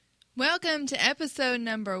Welcome to episode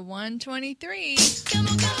number 123. Come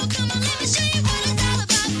on, let me show you what it's all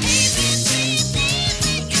about.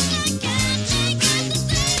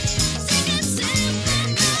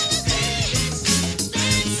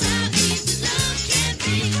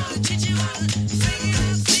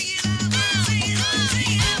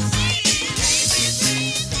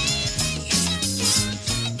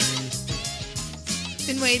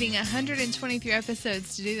 Been waiting 123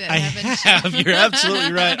 episodes to do that, I haven't you? have. You're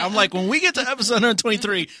absolutely right. I'm like, when we get to episode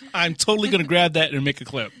 123, I'm totally going to grab that and make a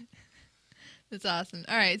clip. That's awesome.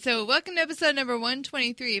 All right, so welcome to episode number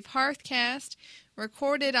 123 of Hearthcast,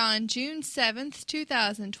 recorded on June 7th,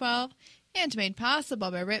 2012, and made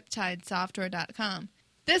possible by RiptideSoftware.com.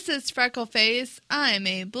 This is Freckleface. I'm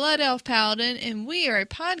a Blood Elf Paladin, and we are a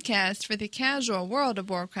podcast for the casual World of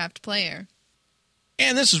Warcraft player.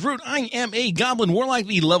 And this is Root. I am a Goblin Warlock,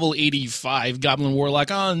 the level 85 Goblin Warlock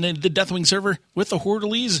on the Deathwing server with the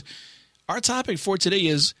Horderlies. Our topic for today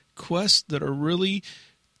is quests that are really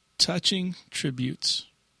touching tributes.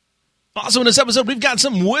 Also in this episode, we've got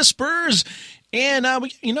some whispers. And, I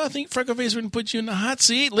think Freckleface, we're going to put you in the hot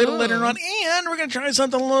seat a little later on. And we're going to try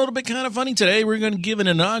something a little bit kind of funny today. We're going to give an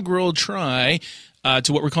inaugural try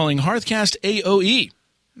to what we're calling Hearthcast AOE.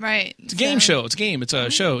 Right. It's a game show. It's a game. It's a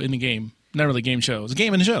show in the game. Not really a game show. It's a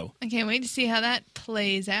game in the show. I can't wait to see how that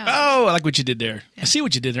plays out. Oh, I like what you did there. Yeah. I see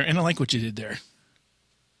what you did there, and I like what you did there.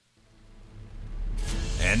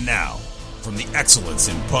 And now, from the Excellence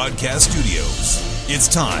in Podcast Studios, it's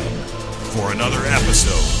time for another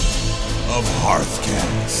episode of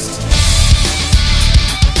Hearthcast.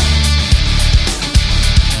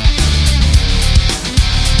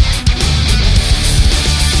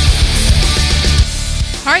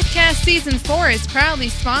 Hearthcast Season 4 is proudly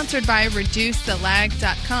sponsored by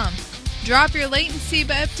ReduceTheLag.com. Drop your latency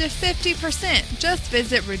by up to 50%. Just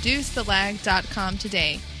visit ReduceTheLag.com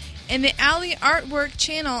today. And the Alley Artwork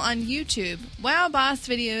channel on YouTube. Wow Boss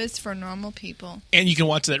videos for normal people. And you can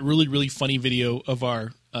watch that really, really funny video of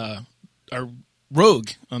our rogue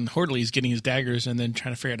on Horderlies getting his daggers and then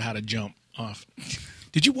trying to figure out how to jump off.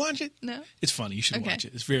 Did you watch it? No. It's funny. You should Okay. watch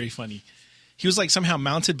it. It's very funny. He was like somehow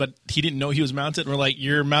mounted, but he didn't know he was mounted. We're like,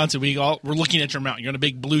 you're mounted. We're looking at your mount. You're on a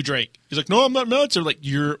big blue drake. He's like, no, I'm not mounted. We're like,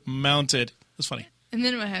 you're mounted. That's funny. And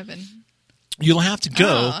then what happened? You'll have to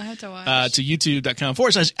go I'll have to watch. to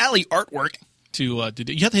youtube.com/Alley Artwork to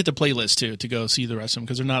do. You have to hit the playlist too to go see the rest of them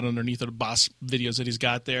because they're not underneath the boss videos that he's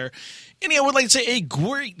got there. And I would like to say a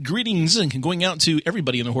great greetings going out to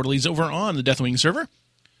everybody in the Horderlies over on the Deathwing server,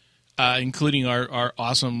 including our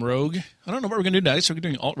awesome rogue. I don't know what we're going to do next. We're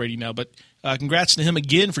doing alt rating now, but congrats to him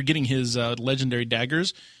again for getting his legendary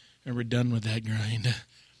daggers. And we're done with that grind.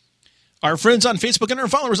 Our friends on Facebook and our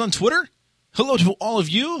followers on Twitter, hello to all of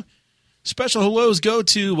you. Special hellos go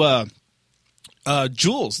to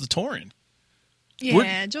Jules, the Tauren.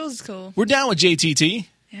 Yeah, Jules is cool. We're down with JTT.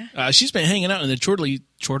 Yeah. She's been hanging out in the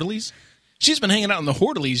Chorderlies? She's been hanging out in the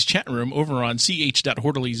Horderlies chat room over on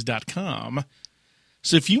ch.horderlies.com.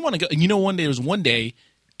 So if you want to go, and one day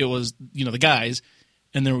it was the guys,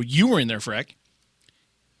 and then you were in there, Freck.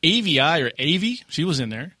 AVI or AV, she was in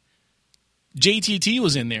there. JTT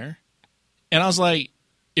was in there. And I was like,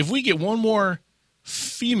 if we get one more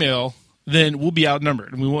female, then we'll be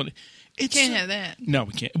outnumbered. And we won't. Can't have that. No,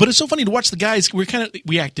 we can't. But it's so funny to watch the guys.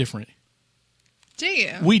 We act different. Do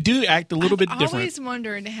you? We do act a little bit I've different. always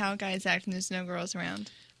wondered how guys act when there's no girls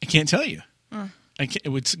around. I can't tell you. I can't.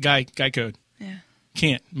 It's guy code. Yeah.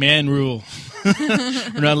 Can't. Man rule.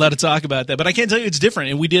 We're not allowed to talk about that. But I can't tell you it's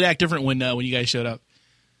different. And we did act different when you guys showed up.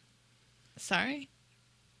 Sorry?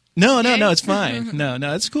 No, it's fine. No,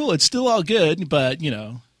 it's cool. It's still all good. But,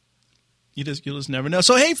 you'll just never know.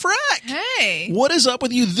 So, hey, Freck. Hey. What is up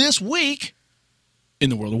with you this week in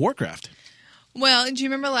the World of Warcraft? Well, do you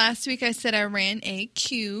remember last week I said I ran a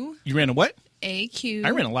queue? You ran a what? A queue.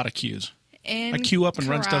 I ran a lot of queues. And I queue up and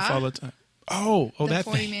run stuff all the time. Oh, the that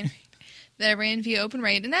 40 thing. man that I ran via Open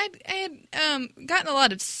Raid. And I had gotten a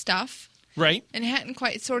lot of stuff. Right. And hadn't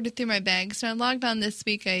quite sorted through my bag. So I logged on this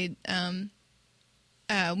week. I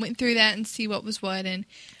went through that and see what was what. And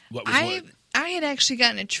What was what? I had actually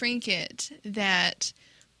gotten a trinket that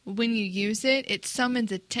when you use it, it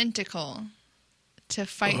summons a tentacle to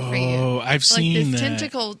fight for you. Oh, I've seen this that.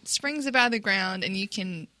 tentacle springs up out of the ground, and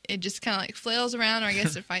it just kind of like flails around, or I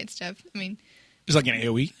guess it fights stuff. I mean, It's like an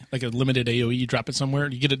AoE, like a limited AoE. You drop it somewhere.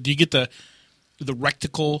 Do you get the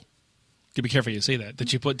reticle? You be careful you say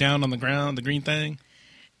that you put down on the ground, the green thing.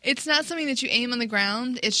 it's not something that you aim on the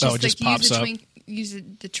ground. It's just Oh, it like just you pops up. use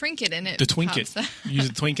the trinket in it. The twinket. pops up. You use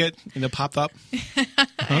the twinket and it popped up.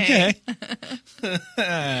 Okay.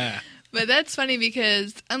 But that's funny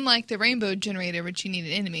because unlike the rainbow generator, which you need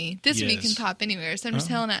an enemy, this one you can Yes. pop anywhere. So I'm just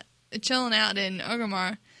chilling out in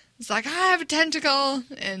Orgrimmar. It's like, I have a tentacle,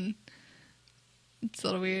 and it's a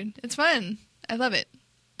little weird. It's fun. I love it.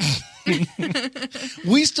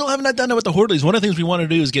 We still have not done that with the Hordleys. One of the things we want to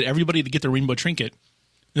do is get everybody to get the rainbow trinket.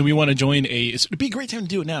 Then we want to join it'd be a great time to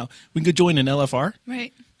do it now. We could join an LFR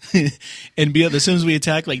Right. and be as soon as we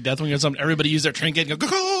attack like Deathwing or something, everybody use their trinket and go,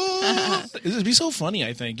 it'd be so funny,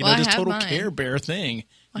 I think. Well, I Just have total mine. Care Bear thing.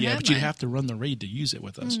 I Yeah, have but you'd mine. have to run the raid to use it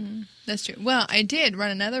with us. That's true. Well, I did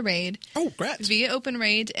run another raid Oh, grats. via Open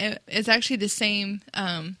Raid. It's actually the same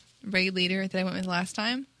raid leader that I went with last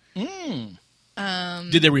time.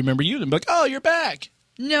 Did they remember you? And be like, oh, you're back.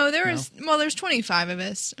 No, there's 25 of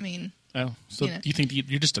us. I mean, Oh, so You know. you think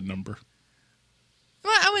you're just a number.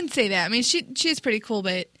 well, I wouldn't say that. I mean, she's pretty cool,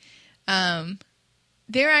 but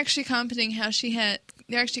they're actually commenting how she has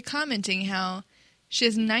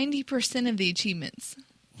 90% of the achievements.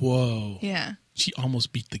 Whoa. Yeah, She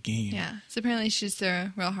almost beat the game. yeah. So apparently she's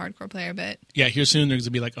a real hardcore player, but Yeah, here soon there's going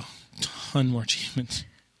to be like a ton more achievements.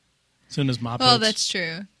 As soon as Mop well, hits. that's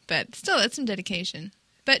true. But still, that's some dedication.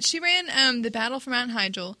 But she ran the Battle for Mount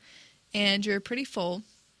Hyjal, and you're pretty full.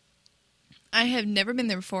 I have never been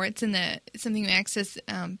there before. It's something you access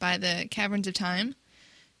by the Caverns of Time.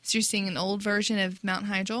 So you're seeing an old version of Mount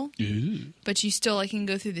Hyjal, Ooh. but you still can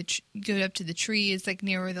go through go up to the trees, like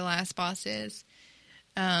near where the last boss is.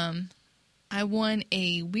 I won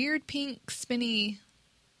a weird pink spinny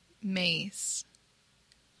mace.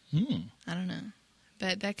 I don't know,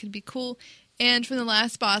 but that could be cool. And from the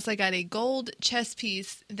last boss, I got a gold chess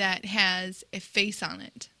piece that has a face on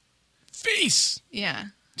it. Face! Yeah.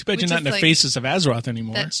 Too bad Which you're not is in the like- faces of Azeroth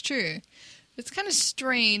anymore. That's true. It's kind of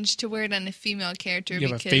strange to wear it on a female character. You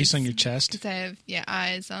have a face on your chest? Because I have,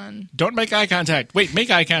 eyes on. Don't make eye contact. Wait,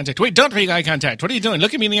 make eye contact. Wait, don't make eye contact. What are you doing?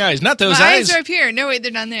 Look at me in the eyes. Not those My eyes. eyes are up here. No, wait,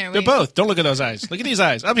 they're down there. They're Wait. both. Don't look at those eyes. Look at these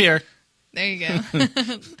eyes. Up here. There you go.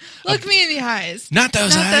 Look me in the eyes. Not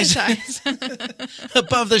those Not eyes. those eyes.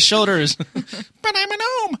 Above the shoulders. But I'm a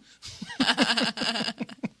gnome.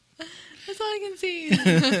 That's all I can see.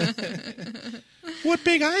 What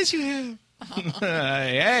big eyes you have.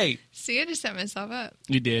 Hey. See, I just set myself up.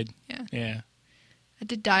 You did. Yeah. Yeah. I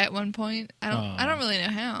did die at one point. I don't really know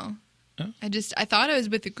how. Oh. I thought I was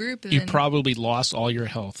with the group. And You then, probably lost all your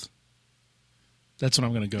health. That's what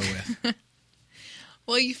I'm going to go with.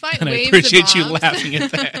 well, you fight And I waves appreciate of you mobs. laughing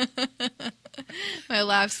at that. My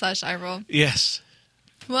laugh / eye roll. Yes.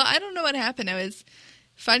 Well, I don't know what happened. I was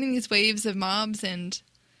fighting these waves of mobs, and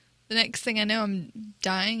the next thing I know, I'm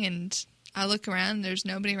dying, and I look around, and there's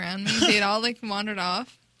nobody around me. They'd all wandered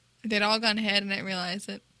off. They'd all gone ahead, and I didn't realize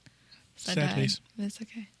it. So I Sad died. face. But it's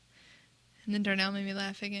okay. And then Darnell made me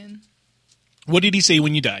laugh again. What did he say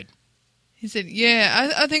when you died? He said,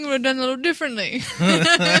 "Yeah, I think we would have done a little differently." And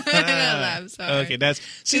I laughed so hard. Okay, that's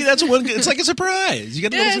one. It's like a surprise. You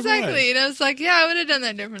got a Yeah, little surprise. exactly. And I was like, "Yeah, I would have done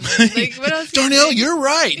that differently." Like, what else? can you Darnell, say? you're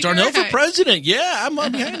right. You're Darnell for right. president. Yeah, I'm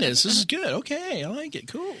behind this. This is good. Okay, I like it.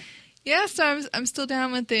 Cool. Yeah, so I'm still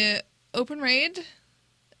down with the open raid.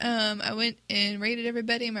 I went and raided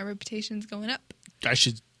everybody, and my reputation's going up. I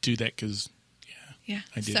should do that because, Yeah.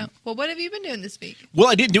 I did. So, well, what have you been doing this week? well,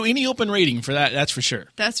 I didn't do any open rating for that. That's for sure.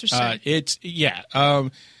 That's for sure.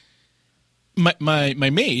 My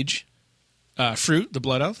mage, Fruit, the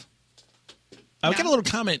Blood Elf. I got a little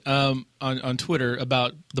comment on Twitter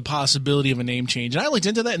about the possibility of a name change, and I looked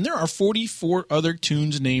into that, and there are 44 other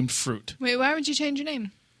tunes named Fruit. Wait, why would you change your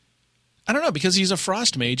name? I don't know, because he's a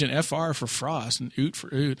Frost mage, and FR for Frost, and Oot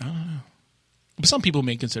for Oot. I don't know. But some people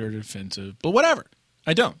may consider it offensive, but whatever.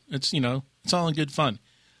 I don't. It's, it's all in good fun.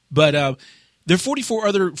 But there are 44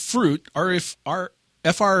 other Fruit,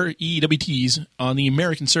 FREWTs on the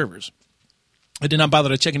American servers. I did not bother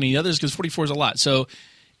to check any others because 44 is a lot. So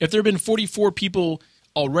if there have been 44 people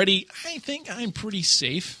already, I think I'm pretty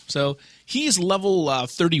safe. So he's level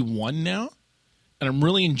 31 now, and I'm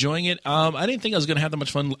really enjoying it. I didn't think I was going to have that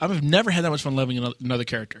much fun. I've never had that much fun leveling another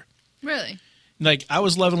character. Really? Like, I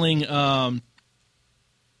was leveling, even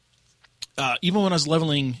when I was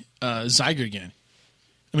leveling Zyger again,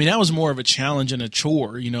 I mean, that was more of a challenge and a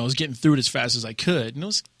chore. I was getting through it as fast as I could. And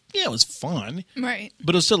it was fun. Right.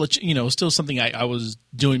 But it was still, still something I was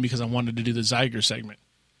doing because I wanted to do the Zyger segment.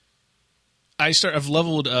 I've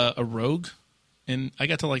leveled a rogue, and I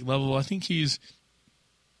got to level, I think I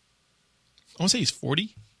want to say he's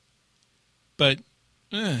 40. But,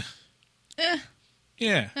 yeah.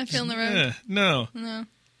 Not feeling the rogue. No. No.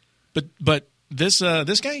 But this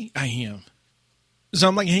guy, I am. So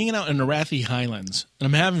I'm hanging out in the Arathi Highlands, and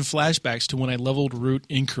I'm having flashbacks to when I leveled Root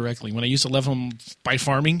incorrectly. When I used to level him by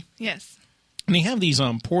farming, Yes. And they have these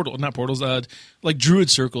not portals, like druid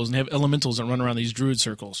circles, and they have elementals that run around these druid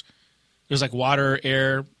circles. There's like water,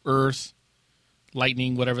 air, earth,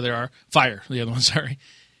 lightning, whatever there are. Fire, the other one, sorry.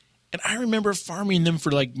 And I remember farming them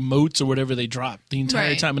for like motes or whatever they dropped the entire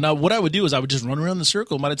Right. time. And now what I would do is I would just run around the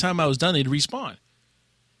circle. And by the time I was done, they'd respawn.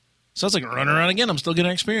 So I was like, running around again. I'm still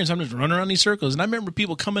getting experience. I'm just running around these circles. And I remember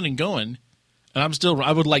people coming and going. And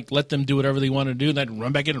I would like let them do whatever they wanted to do. And I'd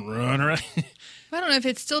run back in and run around. I don't know if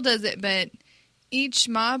it still does it, but each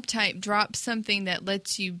mob type drops something that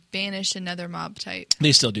lets you banish another mob type.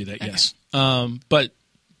 They still do that, Okay. yes. But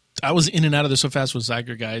I was in and out of there so fast with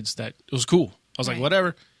Zyger guides that it was cool. I was like, Right.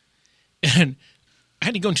 whatever. And I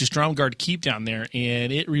had to go into Stromgard Keep down there,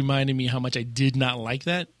 and it reminded me how much I did not like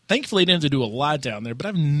that. Thankfully, I didn't have to do a lot down there, but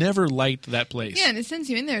I've never liked that place. Yeah, and it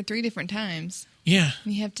sends you in there 3 different times. Yeah.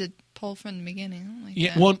 You have to pull from the beginning. I don't like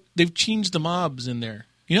Yeah. that. Well, they've changed the mobs in there.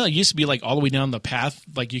 You know, it used to be like all the way down the path.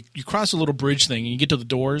 Like you cross a little bridge thing, and you get to the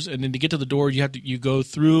doors, and then to get to the door, you go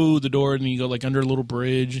through the door, and then you go like under a little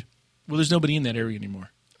bridge. Well, there's nobody in that area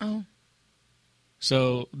anymore. Oh.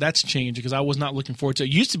 So that's changed because I was not looking forward to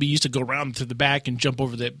it. Used to go around to the back and jump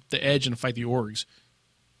over the edge and fight the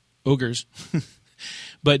ogres.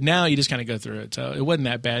 But now you just kind of go through it. So it wasn't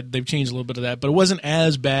that bad. They've changed a little bit of that, but it wasn't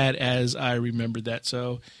as bad as I remembered that.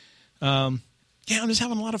 So, yeah, I'm just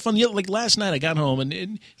having a lot of fun. Yeah, like last night I got home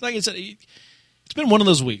and like I said, it's been one of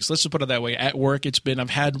those weeks. Let's just put it that way. At work, I've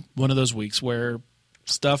had one of those weeks where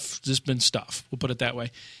stuff just been stuff. We'll put it that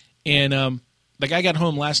way. And, like I got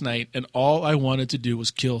home last night and all I wanted to do was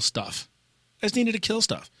kill stuff. I just needed to kill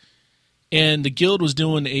stuff. And the guild was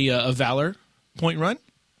doing a Valor point run.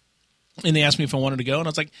 And they asked me if I wanted to go. And I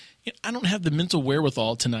was like, I don't have the mental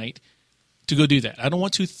wherewithal tonight to go do that. I don't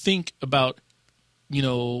want to think about,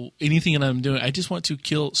 anything that I'm doing. I just want to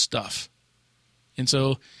kill stuff. And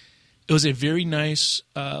so it was a very nice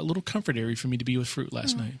little comfort area for me to be with Fruit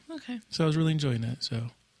last night. Okay. So I was really enjoying that. So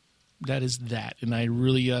that is that. And I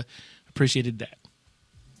really appreciated that.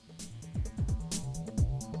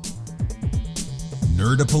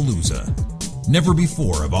 Nerdapalooza. Never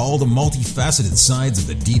before have all the multifaceted sides of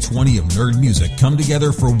the D20 of nerd music come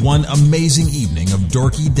together for one amazing evening of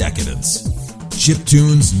dorky decadence.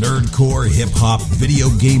 Chiptunes, nerdcore, hip-hop, video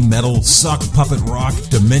game metal, sock puppet rock,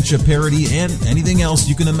 dementia parody, and anything else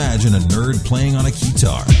you can imagine a nerd playing on a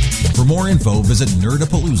guitar. For more info, visit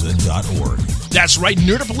nerdapalooza.org. That's right.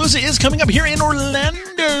 Nerdapalooza is coming up here in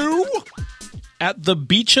Orlando at the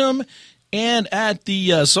Beecham and at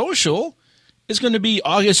the Social. It's going to be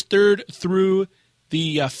August 3rd through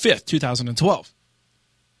the 5th, 2012.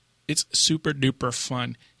 It's super duper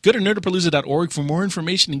fun. Go to nerdapalooza.org for more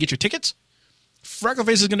information and get your tickets.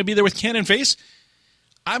 Freckleface is going to be there with Cannon Face.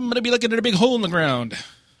 I'm going to be looking at a big hole in the ground.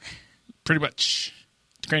 Pretty much.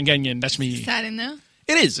 Grand Canyon, that's me. Exciting, though.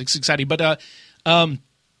 It is. It's exciting. But,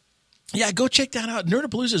 yeah, go check that out.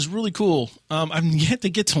 Nerdapalooza is really cool. I've yet to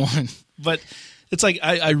get to one. But it's like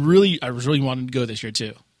I was really wanting to go this year,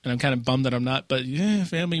 too. And I'm kind of bummed that I'm not. But, yeah,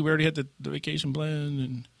 family, we already had the vacation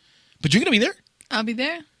plan. But you're going to be there? I'll be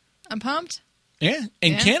there. I'm pumped. Yeah.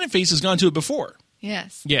 And Yeah. Cannon Face has gone to it before.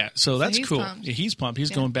 Yes. Yeah, so that's he's cool. pumped. Yeah, he's pumped.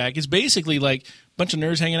 He's Yeah. going back. It's basically like a bunch of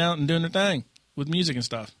nerds hanging out and doing their thing with music and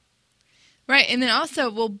stuff. Right, and then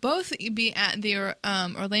also we'll both be at the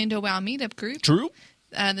Orlando WoW Meetup group. True.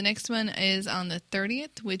 The next one is on the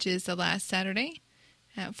 30th, which is the last Saturday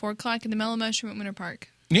at 4 o'clock in the Mellow Mushroom at Winter Park.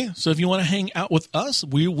 Yeah, so if you want to hang out with us,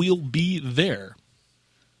 we will be there.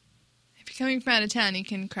 If you're coming from out of town, you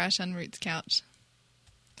can crash on Root's couch.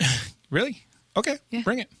 Really? Okay, Yeah.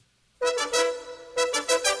 bring it.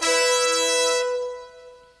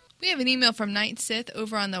 We have an email from Night Sith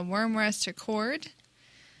over on the Wormrest Accord.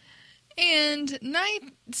 And Night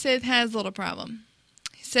Sith has a little problem.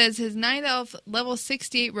 He says his Night Elf level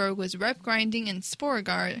 68 rogue was rep grinding in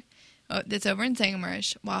Sporegar, that's over in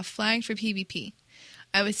Zangamarish, while flagged for PvP.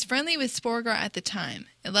 I was friendly with Sporegar at the time.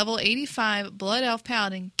 A level 85 Blood Elf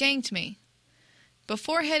Paladin ganked me.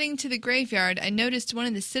 Before heading to the graveyard, I noticed one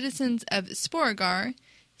of the citizens of Sporegar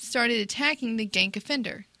started attacking the gank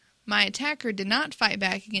offender. My attacker did not fight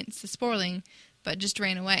back against the Sporling, but just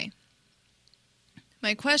ran away.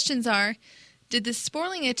 My questions are, did the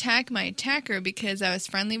Sporling attack my attacker because I was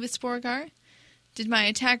friendly with Sporegar? Did my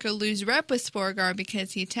attacker lose rep with Sporegar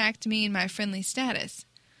because he attacked me in my friendly status?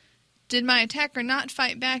 Did my attacker not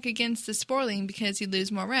fight back against the Sporling because he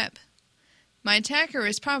lose more rep? My attacker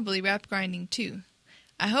is probably rep grinding too.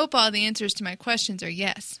 I hope all the answers to my questions are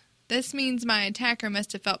yes. This means my attacker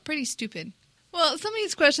must have felt pretty stupid. Well, some of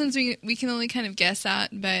these questions we can only kind of guess at,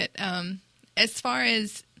 but as far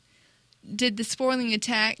as did the Sporling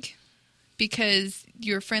attack because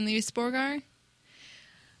you're friendly with Sporegar?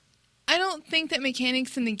 I don't think that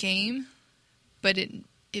mechanic's in the game, but it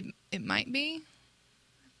might be.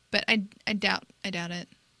 But I doubt it.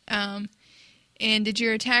 And did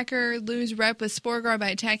your attacker lose rep with Spore Guard by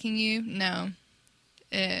attacking you? No.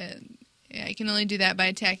 You can only do that by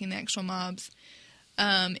attacking the actual mobs.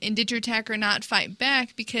 And did your attacker not fight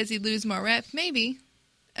back because he lose more rep? Maybe.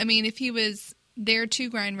 I mean, if he was there to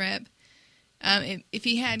grind rep, if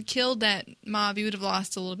he had killed that mob, he would have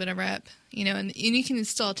lost a little bit of rep. And you can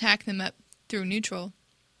still attack them up through neutral.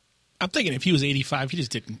 I'm thinking if he was 85, he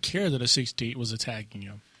just didn't care that a 68 was attacking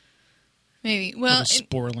him. Maybe. Well,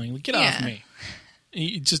 Sporling. Get off me.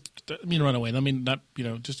 Run away.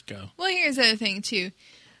 Just go. Well, here's the other thing, too.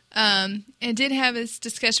 I did have this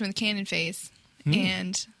discussion with Cannon Face,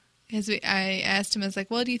 and I asked him, I was like,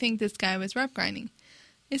 well, do you think this guy was rep grinding?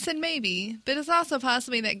 He said maybe, but it's also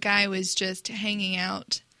possibly that guy was just hanging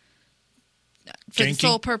out for the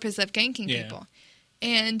sole purpose of ganking people.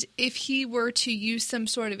 And if he were to use some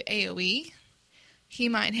sort of AoE, he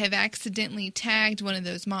might have accidentally tagged one of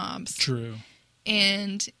those mobs. True.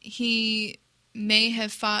 And he may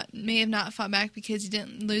have not fought back because he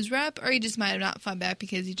didn't lose rep, or he just might have not fought back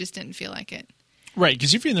because he just didn't feel like it. Right,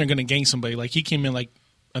 because if you're going to gang somebody, like he came in, like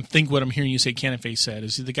I think what I'm hearing you say Cannon Face said,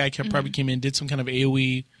 is the guy probably came in, did some kind of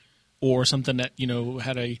AoE or something that,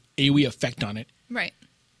 had a AoE effect on it. Right.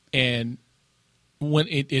 And when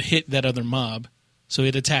it hit that other mob, so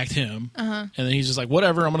it attacked him, and then he's just like,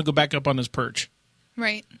 whatever, I'm going to go back up on this perch.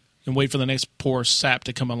 Right. And wait for the next poor sap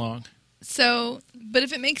to come along. So, but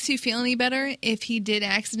if it makes you feel any better, if he did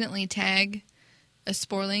accidentally tag a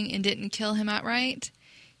Sporling and didn't kill him outright,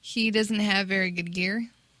 he doesn't have very good gear.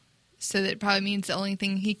 So that probably means the only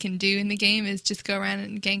thing he can do in the game is just go around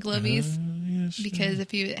and gank lobies. Yes, because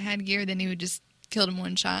if he had gear, then he would just killed him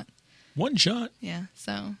one shot. One shot? Yeah,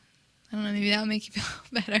 so I don't know, maybe that would make you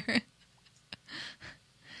feel better.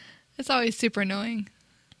 It's always super annoying.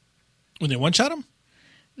 When they one-shot him?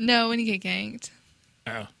 No, when you get ganked.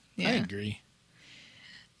 Oh, Yeah. I agree.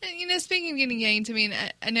 And, speaking of getting ganked, I mean,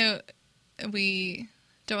 I know we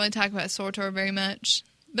don't really talk about SWTOR very much,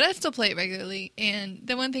 but I still play it regularly. And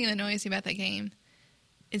the one thing that annoys me about that game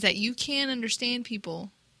is that you can understand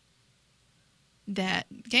people that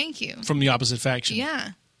gank you. From the opposite faction.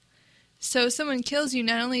 Yeah. So if someone kills you,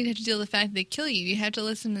 not only do you have to deal with the fact that they kill you, you have to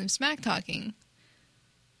listen to them smack talking.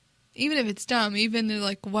 Even if it's dumb, even they're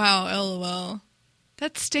like, wow, LOL.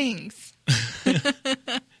 That stings.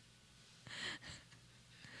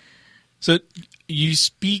 So you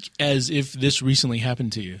speak as if this recently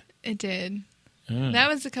happened to you. It did. Oh. That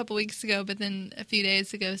was a couple weeks ago, but then a few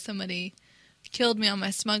days ago, somebody killed me on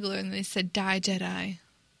my smuggler, and they said, die, Jedi.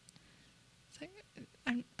 It's like,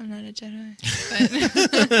 I'm not a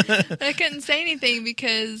Jedi. But I couldn't say anything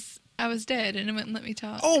because I was dead, and it wouldn't let me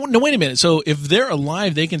talk. Oh, no, wait a minute. So if they're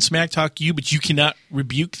alive, they can smack talk you, but you cannot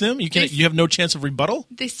rebuke them? You have no chance of rebuttal?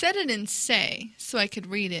 They said it in say, so I could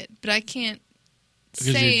read it, but I can't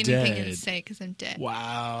Because say you're anything dead. in say because I'm dead.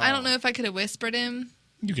 Wow. I don't know if I could have whispered him.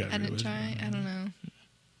 You got I didn't try. I don't know.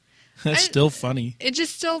 That's still funny. It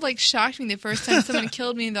just still shocked me the first time someone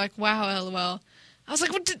killed me and they're like, wow, LOL. I was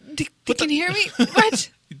like, what? They can hear me? What?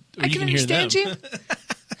 I You can hear understand them. you?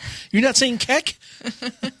 You're not saying keck?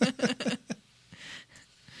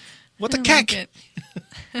 What the I keck? like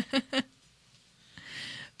it.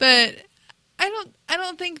 But I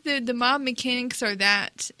don't think the mob mechanics are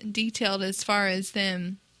that detailed as far as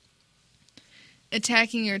them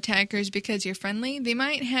attacking your attackers because you're friendly. They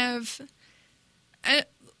might have,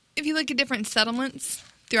 if you look at different settlements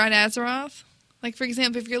throughout Azeroth, like for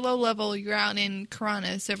example, if you're low level, you're out in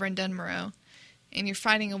Karanos over in Dunmorrow, and you're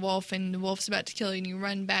fighting a wolf, and the wolf's about to kill you, and you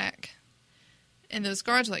run back, and those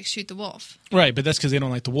guards shoot the wolf. Right, but that's because they don't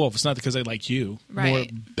like the wolf. It's not because they like you.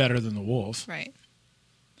 Right. More better than the wolf. Right.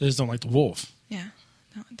 They just don't like the wolf. Yeah,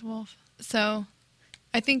 not like the wolf. So,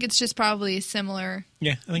 I think it's just probably a similar.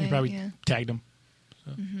 Yeah, I think you probably Yeah. tagged him.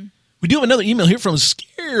 So. We do have another email here from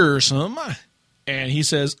Scaresome, and he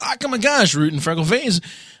says, "Oh my gosh, Root and Freckleface,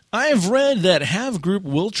 I have read that Have Group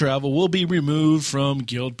Will Travel will be removed from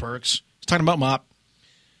Guild Perks." He's talking about MOP.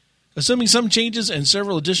 Assuming some changes and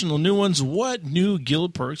several additional new ones, what new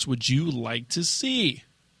Guild Perks would you like to see?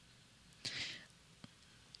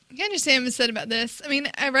 I can understand what said about this. I mean,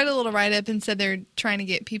 I read a little write-up and said they're trying to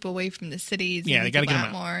get people away from the cities. Yeah, and they got to get people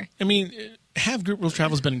them out. more. I mean, Have Group Will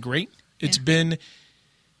Travel has been great. It's Yeah. been,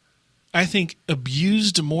 I think,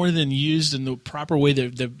 abused more than used in the proper way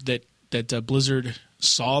that Blizzard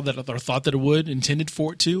saw that or thought that it would, intended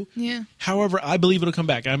for it to. Yeah. However, I believe it'll come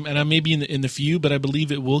back. I may be in the few, but I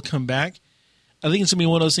believe it will come back. I think it's going to be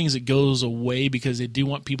one of those things that goes away because they do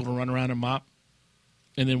want people to run around and mop.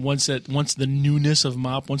 And then once the newness of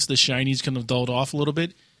Mop, once the shiny's kind of dulled off a little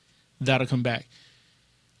bit, that'll come back.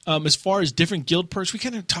 As far as different guild perks, we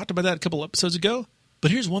kind of talked about that a couple episodes ago.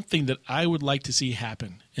 But here's one thing that I would like to see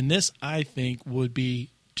happen. And this, I think, would be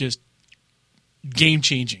just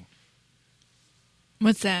game-changing.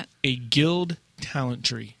 What's that? A guild talent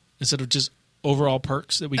tree. Instead of just overall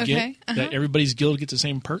perks that we Okay, get, that everybody's guild gets the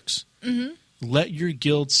same perks. Mm-hmm. Let your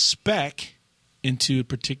guild spec into a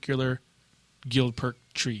particular guild perk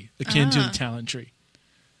tree, akin to the talent tree.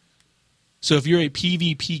 So if you're a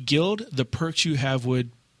PvP guild, the perks you have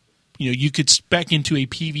would, you could spec into a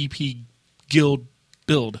PvP guild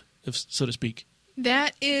build, so to speak.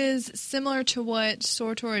 That is similar to what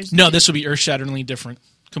SWTOR is No, doing. this would be earth-shatteringly different.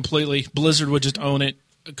 Completely. Blizzard would just own it,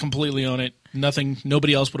 completely own it.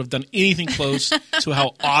 Nobody else would have done anything close to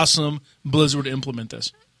how awesome Blizzard would implement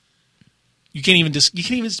this. You can't even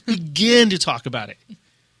begin to talk about it.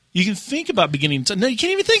 You can think about beginning to... No, you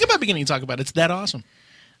can't even think about beginning to talk about it. It's that awesome.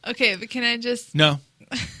 Okay, but can I just... No.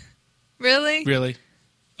 Really? Really?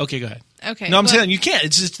 Okay, go ahead. Okay. No, I'm well, saying you can't.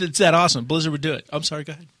 It's that awesome. Blizzard would do it. I'm sorry,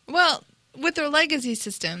 go ahead. Well, with their legacy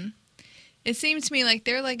system, it seems to me like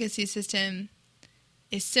their legacy system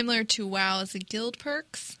is similar to WoW's guild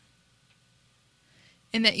perks,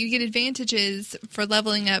 in that you get advantages for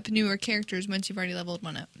leveling up newer characters once you've already leveled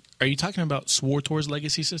one up. Are you talking about SWTOR's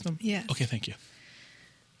legacy system? Yes. Okay, thank you.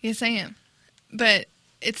 Yes, I am. But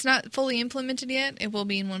it's not fully implemented yet. It will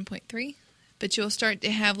be in 1.3. But you'll start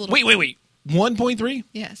to have little... Wait. 1.3?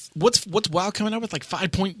 Yes. What's WoW coming out with, like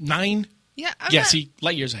 5.9? Yeah, See,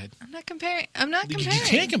 light years ahead. I'm not comparing. I'm not You comparing.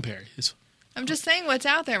 can't compare. I'm just saying what's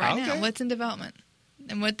out there right Okay. now, what's in development.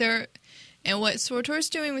 And what SWTOR's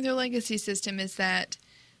doing with their legacy system is that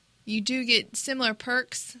you do get similar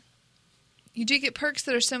perks. You do get perks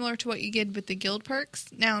that are similar to what you get with the guild perks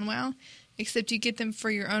now in WoW, except you get them for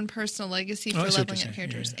your own personal legacy for I see what leveling you're up saying.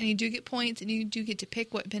 characters. Yeah. And you do get points, and you do get to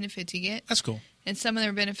pick what benefits you get. That's cool. And some of them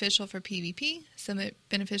are beneficial for PvP, some are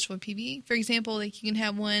beneficial for PvE. For example, like you can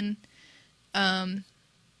have one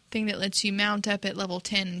thing that lets you mount up at level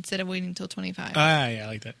 10 instead of waiting until 25. Yeah, I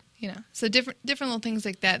like that. So different little things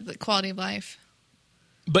like that, the quality of life.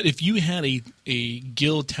 But if you had a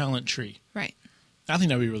guild talent tree, Right. I think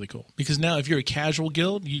that would be really cool. Because now if you're a casual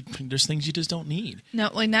guild, there's things you just don't need. No,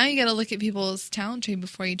 well, now you got to look at people's talent tree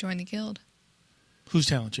before you join the guild. Whose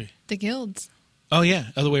talent tree? The guilds. Oh, yeah,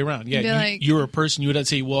 other way around. Yeah, Be like- you're a person, you would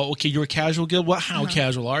say, well, okay, you're a casual guild. Well, how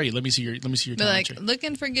casual are you? Let me see your But talent like tree.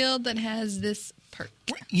 looking for guild that has this perk.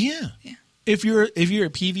 Yeah. Yeah. If you're a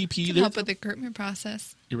PvP, Can help with the recruitment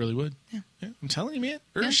process. you really would. Yeah. I'm telling you, man.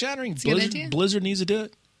 Earth-shattering. It's a good idea. Blizzard needs to do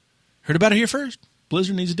it. Heard about it here first.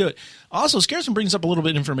 Blizzard needs to do it. Also, Scarson brings up a little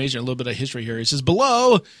bit of information, a little bit of history here. He says,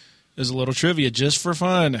 below is a little trivia just for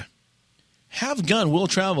fun. Have Gun Will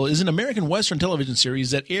Travel is an American Western television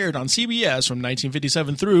series that aired on CBS from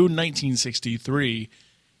 1957 through 1963.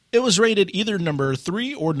 It was rated either number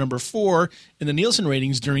 3 or number 4 in the Nielsen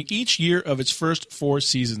ratings during each year of its first 4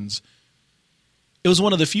 seasons. It was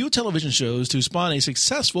one of the few television shows to spawn a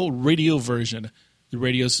successful radio version. The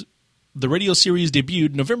radio series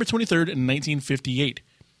debuted November 23rd in 1958.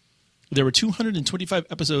 There were 225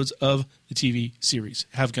 episodes of the TV series.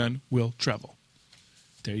 Have Gun Will Travel.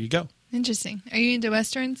 There you go. Interesting. Are you into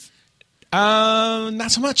Westerns?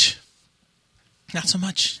 Not so much. Not so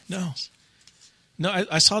much. No. No,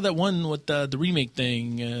 I saw that one with the remake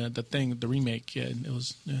thing. The remake. Yeah, it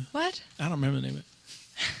was. What? I don't remember the name of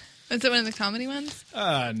Was it one of the comedy ones?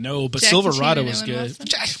 it. No, but Jackie Silverado Chan and was Owen good.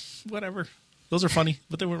 Wilson? Whatever. Those are funny,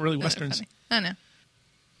 but they weren't really They're westerns. funny. I know.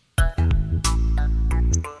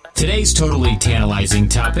 Today's totally tantalizing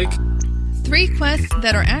topic 3 quests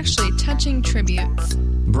that are actually touching tributes.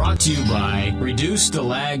 brought to you by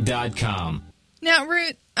ReduceTheLag.com. Now,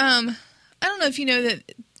 Root, I don't know if you know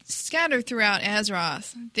that scattered throughout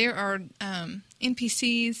Azeroth, there are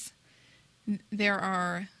NPCs, there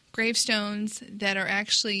are gravestones that are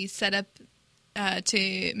actually set up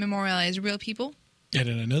to memorialize real people. Yeah,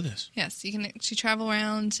 did I know this? Yes, you can actually travel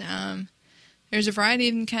around. There's a variety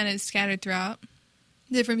of them kind of scattered throughout.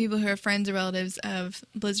 Different people who are friends or relatives of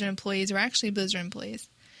Blizzard employees or actually Blizzard employees.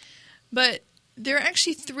 But there are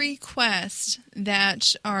actually 3 quests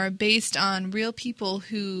that are based on real people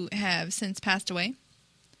who have since passed away.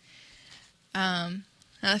 Now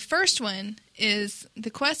the first one is, the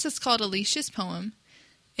quest is called Alicia's Poem.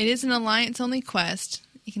 It is an Alliance-only quest.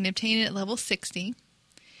 You can obtain it at level 60.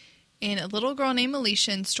 And a little girl named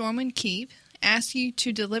Alicia in Stormwind Keep asks you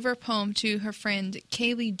to deliver a poem to her friend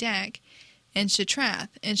Kaylee Deck in Shatrath.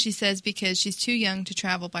 And she says because she's too young to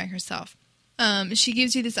travel by herself. She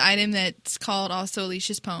gives you this item that's called also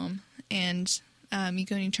Alicia's Poem. And You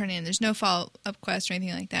go and you turn it in. There's no follow-up quest or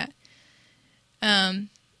anything like that. And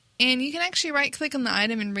you can actually right-click on the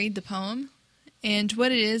item and read the poem. And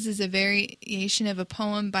what it is a variation of a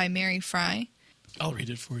poem by Mary Fry. I'll read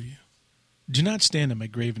it for you. Do not stand at my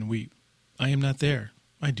grave and weep. I am not there.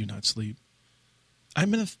 I do not sleep. I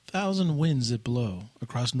am in 1,000 winds that blow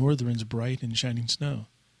across northern's bright and shining snow.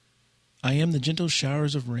 I am the gentle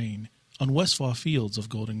showers of rain on Westfall fields of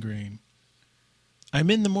golden grain. I am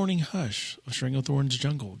in the morning hush of Stranglethorn's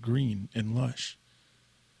jungle, green and lush.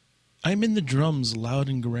 I am in the drums loud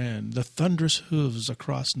and grand, the thunderous hooves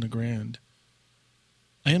across the grand.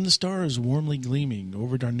 I am the stars warmly gleaming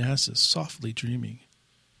over Darnassus softly dreaming.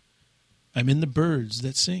 I am in the birds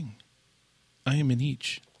that sing. I am in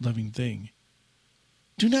each loving thing.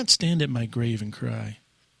 Do not stand at my grave and cry.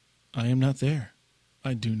 I am not there.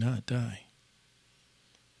 I do not die.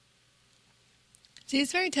 See,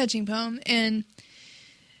 it's a very touching poem, and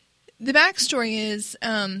the backstory is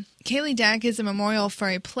Kaylee Dak is a memorial for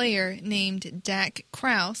a player named Dak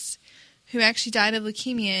Kraus, who actually died of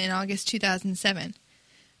leukemia in August 2007.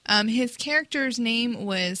 His character's name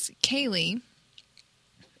was Kaylee,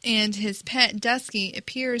 and his pet Dusky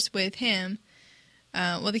appears with him.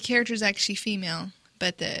 Well, the character is actually female,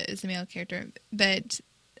 but is a male character. But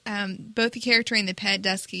both the character and the pet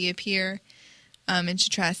Dusky appear in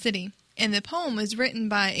Chatras City. And the poem was written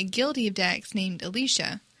by a guildie of Dax named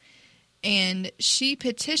Alicia. And she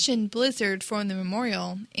petitioned Blizzard for the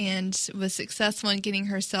memorial and was successful in getting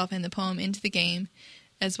herself and the poem into the game,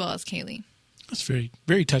 as well as Kaylee. That's very,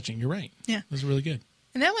 very touching. You're right. Yeah. That's really good.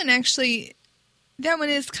 And that one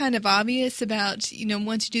is kind of obvious about,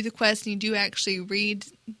 once you do the quest and you do actually read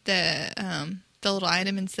the little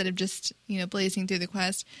item instead of just, blazing through the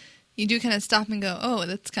quest, you do kind of stop and go, oh,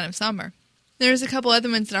 that's kind of somber. There's a couple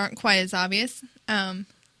other ones that aren't quite as obvious. The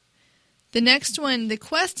next one, the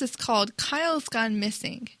quest is called Kyle's Gone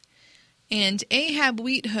Missing. And Ahab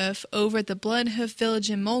Wheathoof over at the Bloodhoof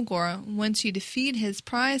village in Mulgore wants you to feed his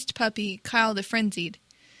prized puppy, Kyle the Frenzied.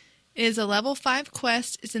 It is a level 5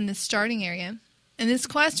 quest. It's in the starting area. And this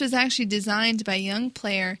quest was actually designed by a young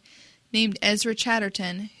player named Ezra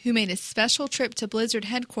Chatterton, who made a special trip to Blizzard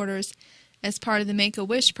headquarters as part of the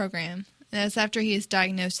Make-A-Wish program. That's after he is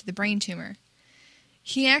diagnosed with a brain tumor.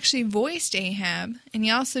 He actually voiced Ahab, and he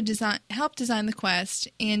also helped design the quest,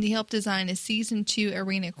 and he helped design a Season 2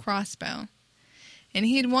 arena crossbow. And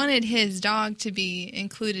he had wanted his dog to be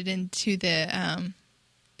included into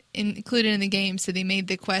included in the game, so they made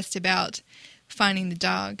the quest about finding the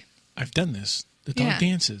dog. I've done this. The dog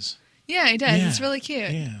dances. Yeah, he does. Yeah. It's really cute.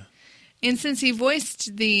 Yeah. And since he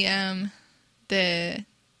voiced the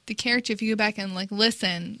character, if you go back and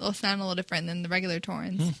listen, it'll sound a little different than the regular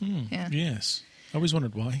Taurens. Mm-hmm. Yeah. Yes. I always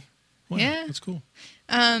wondered why. Wow, yeah. That's cool.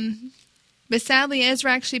 But sadly,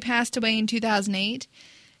 Ezra actually passed away in 2008.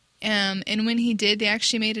 And when he did, they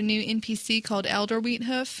actually made a new NPC called Elder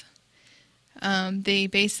Wheathoof. They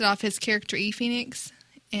based it off his character E Phoenix.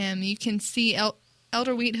 You can see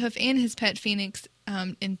Elder Wheathoof and his pet Phoenix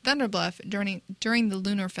in Thunderbluff during the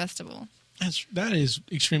Lunar Festival. That is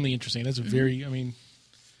extremely interesting. That's a very,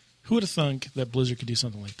 who would have thunk that Blizzard could do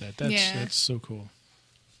something like that? That's so cool.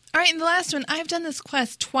 All right, and the last one, I've done this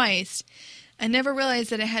quest twice. I never realized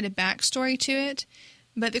that it had a backstory to it,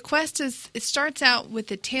 but the quest it starts out with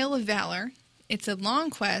the Tale of Valor. It's a long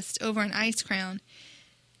quest over an ice crown.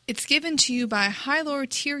 It's given to you by High Lord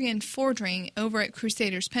Tyrion Fordring over at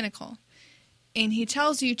Crusader's Pinnacle. And he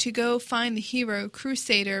tells you to go find the hero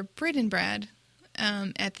Crusader Bridenbrad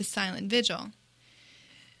at the Silent Vigil.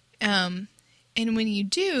 And when you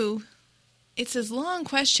do, it's this long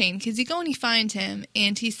quest chain, because you go and you find him,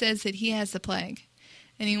 and he says that he has the plague.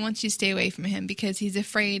 And he wants you to stay away from him because he's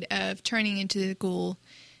afraid of turning into the ghoul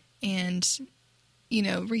and,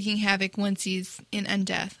 wreaking havoc once he's in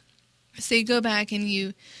undeath. So you go back and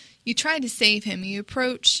you try to save him. You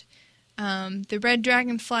approach the Red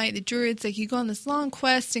Dragonflight, the Druids. You go on this long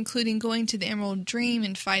quest, including going to the Emerald Dream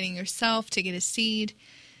and fighting yourself to get a seed.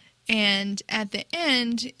 And at the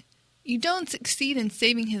end, you don't succeed in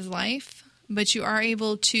saving his life, but you are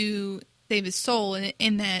able to save his soul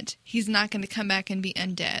in that he's not going to come back and be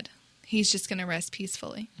undead. He's just going to rest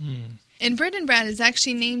peacefully. And Bridenbrad is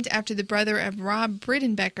actually named after the brother of Rob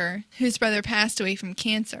Bridenbecker, whose brother passed away from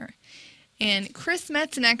cancer. And Chris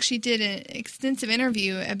Metzen actually did an extensive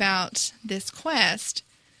interview about this quest.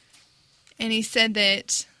 And he said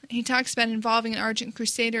that he talks about involving an Argent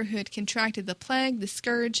Crusader who had contracted the plague, the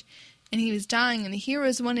scourge, and he was dying, and the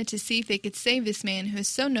heroes wanted to see if they could save this man who was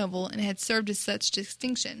so noble and had served with such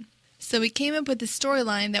distinction. So we came up with a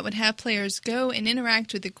storyline that would have players go and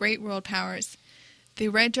interact with the great world powers, the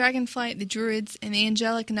Red Dragonflight, the Druids, and the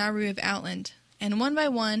angelic Naru of Outland, and one by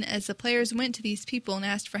one, as the players went to these people and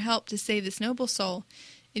asked for help to save this noble soul,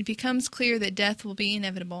 it becomes clear that death will be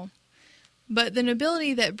inevitable. But the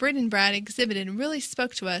nobility that Briddenbrad exhibited really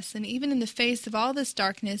spoke to us, and even in the face of all this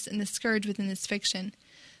darkness and the scourge within this fiction.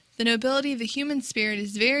 The nobility of the human spirit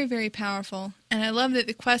is very, very powerful, and I love that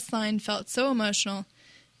the quest line felt so emotional,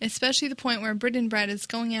 especially the point where Briddenbrad is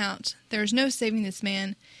going out. There is no saving this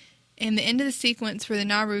man, and the end of the sequence where the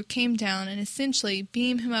Naru came down and essentially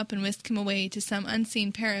beamed him up and whisked him away to some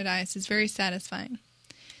unseen paradise is very satisfying.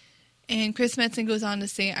 And Chris Metzen goes on to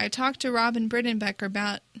say, I talked to Robin Briddenbecker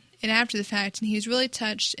about it after the fact, and he was really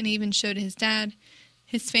touched and even showed his dad,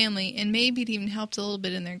 his family, and maybe it even helped a little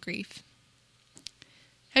bit in their grief.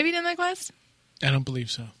 Have you done that quest? I don't believe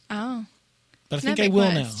so. Oh. But I It's think not I a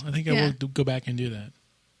will quest. now. I think I will go back and do that.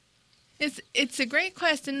 It's a great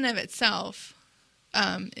quest in and of itself.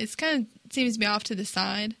 It's kind of seems to be off to the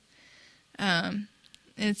side. And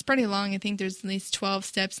it's pretty long. I think there's at least 12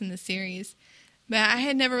 steps in the series. But I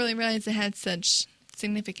had never really realized it had such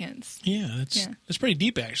significance. Yeah, that's pretty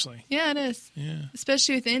deep, actually. Yeah, it is. Yeah.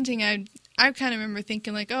 Especially with the ending, I kind of remember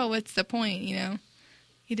thinking like, oh, what's the point, you know?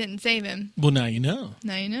 He didn't save him. Well, now you know.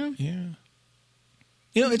 Now you know. Yeah.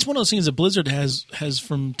 You know, it's one of those things that Blizzard has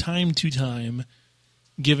from time to time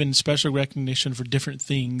given special recognition for different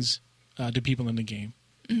things to people in the game.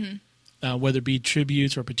 Mm-hmm. Whether it be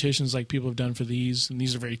tributes or petitions like people have done for these, and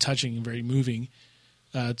these are very touching and very moving,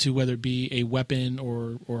 to whether it be a weapon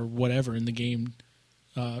or whatever in the game.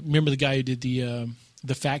 Remember the guy who did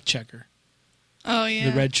the fact checker? Oh, yeah.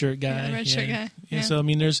 The red shirt guy? Yeah, the red shirt guy. Yeah. So, I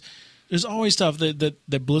mean, there's always stuff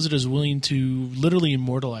that Blizzard is willing to literally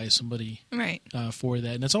immortalize somebody Right. for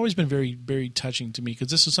that. And it's always been very, very touching to me because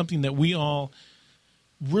this is something that we all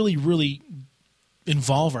really, really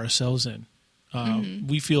involve ourselves in.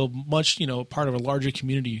 We feel much, part of a larger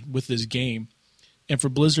community with this game. And for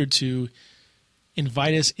Blizzard to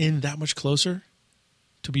invite us in that much closer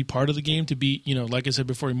to be part of the game, to be, like I said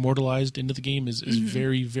before, immortalized into the game is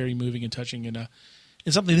very, very moving and touching. And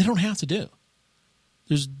it's something they don't have to do.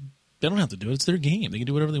 They don't have to do it. It's their game. They can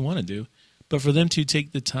do whatever they want to do. But for them to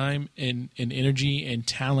take the time and energy and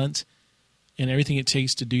talent and everything it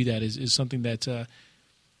takes to do that is something that it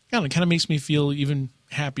kind of makes me feel even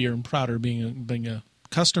happier and prouder being a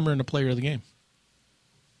customer and a player of the game.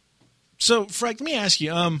 So, Frank, let me ask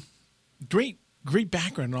you, great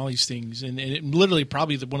background on all these things, and it literally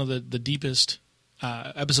probably one of the deepest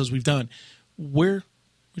episodes we've done. Where'd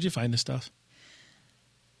you find this stuff?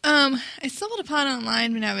 I stumbled upon it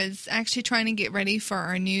online when I was actually trying to get ready for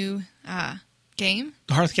our new game.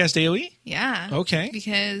 The Hearthcast AOE? Yeah. Okay.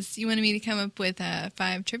 Because you wanted me to come up with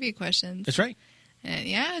 5 trivia questions. That's right.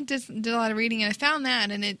 And I did a lot of reading, and I found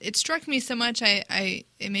that, and it struck me so much, it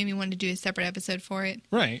made me want to do a separate episode for it.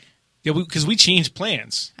 Right. Yeah, because we changed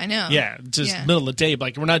plans. I know. Yeah, just middle of the day,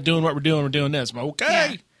 like, we're not doing what we're doing this. I'm okay.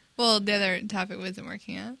 Yeah. Well, the other topic wasn't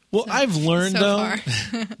working out. Well, I've learned, though,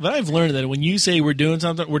 but I've learned that when you say we're doing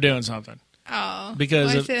something, we're doing something. Oh.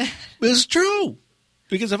 Because why say that? it's true.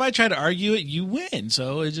 Because if I try to argue it, you win.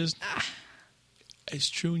 So it's just, it's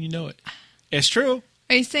true and you know it. It's true.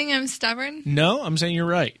 Are you saying I'm stubborn? No, I'm saying you're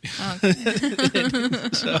right. Oh, okay.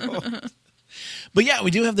 But yeah,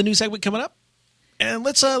 we do have the new segment coming up. And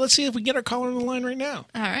let's see if we can get our caller on the line right now.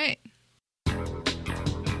 All right.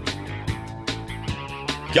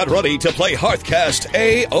 Get ready to play Hearthcast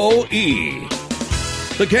AOE,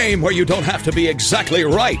 the game where you don't have to be exactly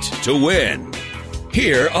right to win.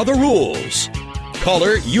 Here are the rules.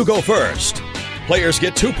 Caller, you go first. Players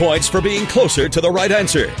get 2 points for being closer to the right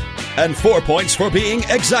answer, and 4 points for being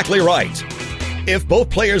exactly right. If both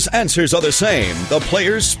players' answers are the same, the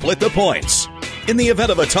players split the points. In the event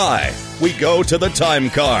of a tie, we go to the time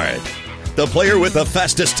card. The player with the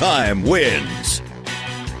fastest time wins.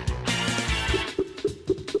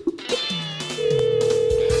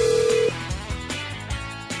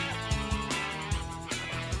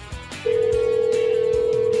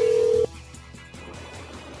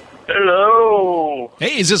 Hello.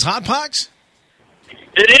 Hey, is this Hotpox?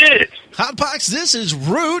 It is. Hotpox, this is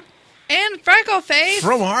Root And Freckleface.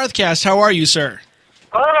 from Hearthcast. How are you, sir?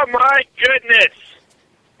 Oh my goodness.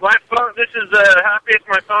 My phone. This is the happiest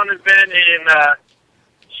my phone has been in. I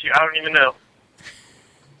don't even know.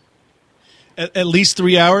 At least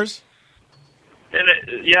 3 hours? And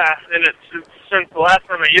it's since the last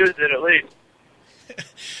time I used it, at least.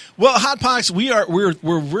 Well, Hotpox,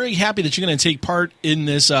 we're very happy that you're going to take part in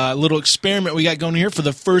this little experiment we got going here for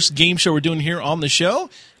the first game show we're doing here on the show.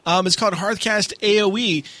 It's called Hearthcast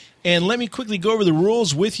AOE, and let me quickly go over the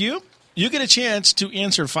rules with you. You get a chance to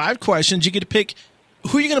answer 5 questions. You get to pick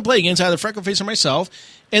who you're going to play against, either Freckleface or myself.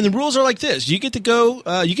 And the rules are like this: you get to go,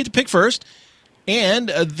 you get to pick first. And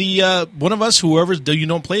the one of us, whoever you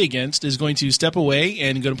don't play against, is going to step away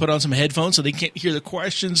and going to put on some headphones so they can't hear the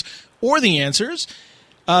questions or the answers.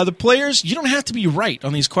 The players, you don't have to be right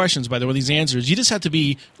on these questions, by the way, these answers. You just have to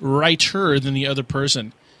be righter than the other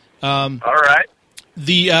person. All right.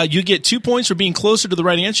 You get 2 points for being closer to the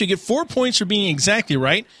right answer. You get 4 points for being exactly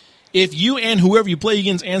right. If you and whoever you play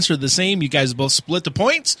against answer the same, you guys both split the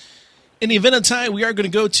points. In the event of time, we are going to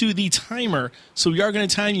go to the timer. So we are going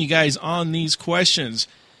to time you guys on these questions.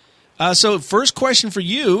 So first question for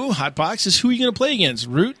you, Hotbox, is who are you going to play against,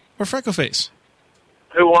 Root or Freckleface?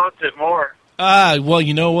 Who wants it more? Well,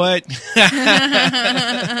 you know what?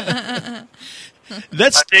 I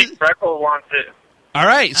think Freckle wants it. All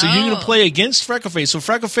right, so you're going to Oh. play against Freckleface. So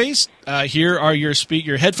Freckleface, here are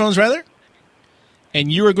your headphones, rather. And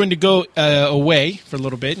you are going to go away for a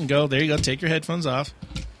little bit and go, there you go, take your headphones off.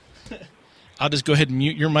 I'll just go ahead and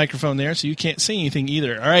mute your microphone there so you can't say anything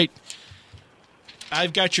either. All right.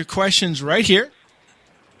 I've got your questions right here.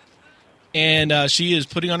 And she is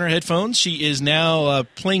putting on her headphones. She is now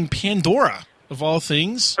playing Pandora, of all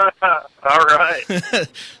things. All right.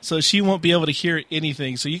 So she won't be able to hear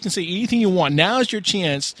anything. So you can say anything you want. Now is your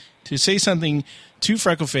chance to say something to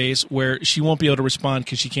Freckleface where she won't be able to respond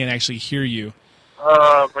because she can't actually hear you.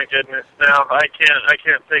 Oh my goodness! Now I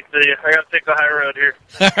can't take I got to take the high road here.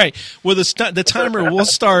 All right. Well, the timer will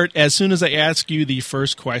start as soon as I ask you the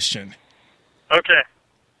first question. Okay.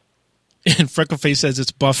 And Freckleface says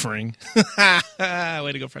it's buffering.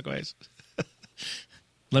 Way to go, Freckleface.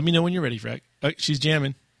 Let me know when you're ready, Freck. Oh, she's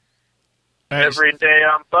jamming. All right. Every day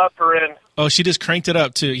I'm buffering. Oh, she just cranked it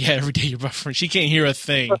up, too. Yeah, every day you're buffering. She can't hear a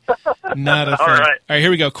thing. Not a thing. All right. All right, here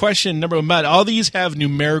we go. Question number one. All these have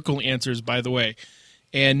numerical answers, by the way.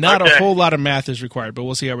 And not a Okay. whole lot of math is required, but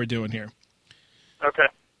we'll see how we're doing here. Okay.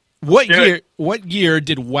 What year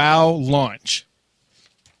did WoW launch?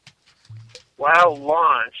 WoW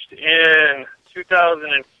launched in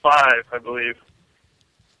 2005, I believe.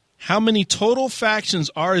 How many total factions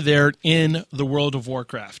are there in the World of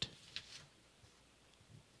Warcraft?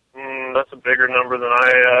 That's a bigger number than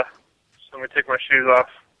I. So let me take my shoes off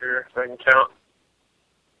here so I can count.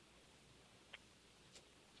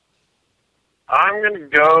 I'm going to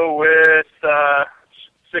go with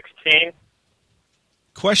 16.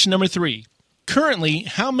 Question number 3. Currently,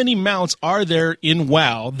 how many mounts are there in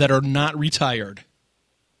WoW that are not retired?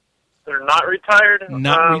 They're not retired?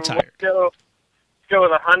 Not retired. Let's go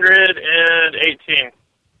with 118.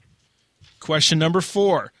 Question number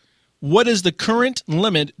 4. What is the current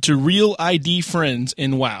limit to real ID friends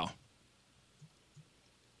in WoW?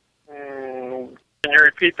 Can you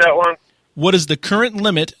repeat that one? What is the current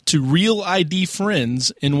limit to real ID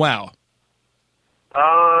friends in WoW?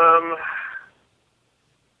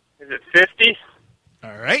 Is it 50?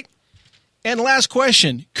 All right. And last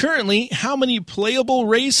question. Currently, how many playable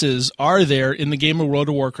races are there in the game of World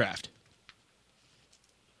of Warcraft?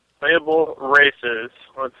 Playable races.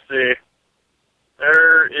 Let's see.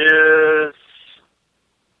 There is...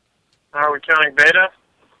 Are we counting beta?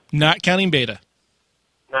 Not counting beta.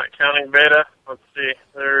 Not counting beta. Let's see.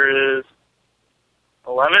 There is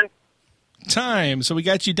 11. Time. So we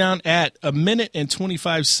got you down at 1 minute and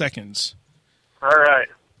 25 seconds. All right.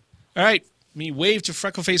 All right. Let me wave to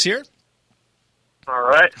Freckleface here. All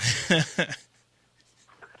right.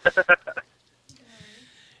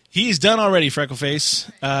 He's done already,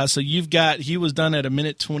 Freckleface. So he was done at 1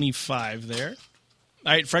 minute 25 there.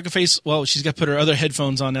 All right, Freckleface, well, she's got to put her other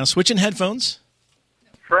headphones on now. Switching headphones.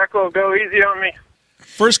 Freckle, go easy on me.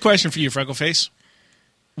 First question for you, Freckleface.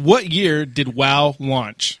 What year did WoW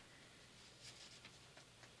launch?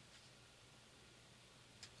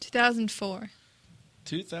 2004.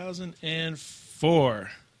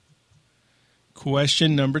 2004.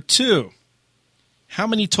 Question number 2. How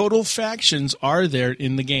many total factions are there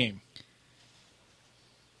in the game?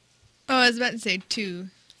 Oh, I was about to say 2.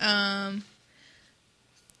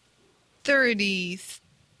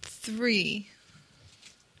 33.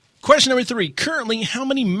 Question number 3. Currently, how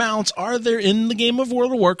many mounts are there in the game of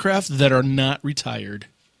World of Warcraft that are not retired?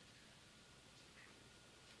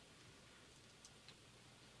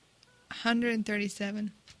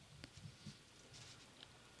 137.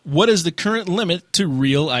 What is the current limit to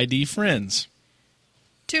real ID friends?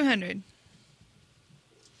 200.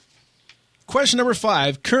 Question number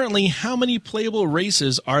 5. Currently, how many playable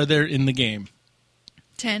races are there in the game?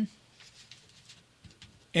 10.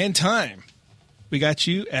 And time. We got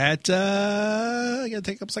you at, I got to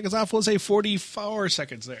take a couple seconds off. We'll say 44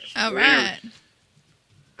 seconds there. All right.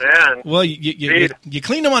 Man. Well, you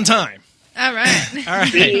cleaned them on time. All right. All right.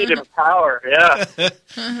 Speed and power, yeah.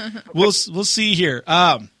 We'll see here.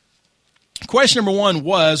 Question number 1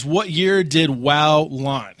 was, what year did WoW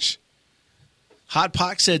launch? Hot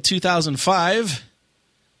Pox said 2005.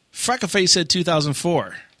 Freckleface said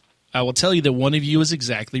 2004. I will tell you that one of you is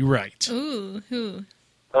exactly right. Ooh, who?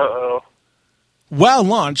 Uh-oh. WoW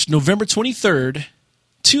launched November 23rd,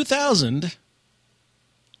 2004.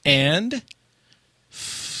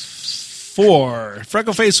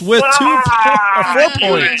 Freckleface with 4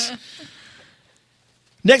 points.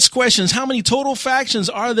 Next question is, how many total factions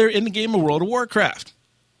are there in the game of World of Warcraft?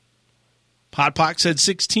 Hotpox said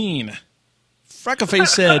 16. Freckleface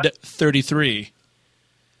said 33.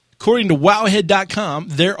 According to Wowhead.com,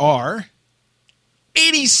 there are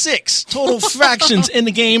 86 total factions in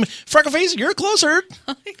the game. Freckleface, you're closer.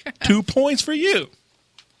 Holy crap. 2 points for you.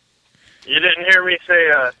 You didn't hear me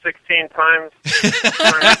say 16 times.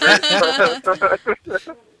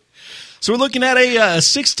 So we're looking at a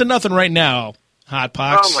 6-0 right now,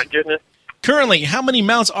 Hotpox. Oh, my goodness. Currently, how many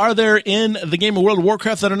mounts are there in the game of World of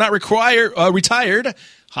Warcraft that are not retired?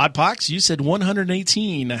 Hotpox, you said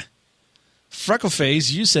 118.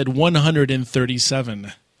 Freckleface, you said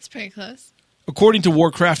 137. It's pretty close. According to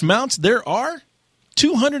Warcraft mounts, there are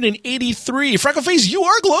 283. Freckleface, you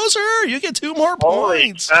are closer. You get 2 more Holy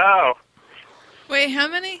points. cow. Wait, how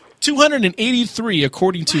many? 283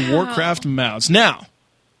 according to Warcraft mounts. Now,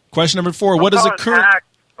 question number 4. What is the current...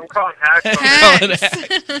 I'm calling hacks.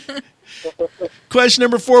 Hacks. Question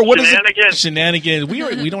number 4. What is Shenanigans. Shenanigans.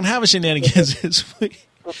 We don't have a shenanigans this week.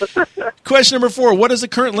 Question number 4. What is the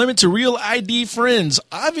current limit to real ID friends?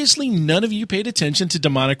 Obviously, none of you paid attention to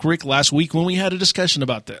Demonic Rick last week when we had a discussion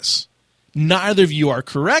about this. Neither of you are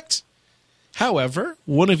correct. However,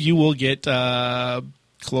 one of you will get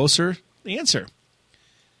closer answer.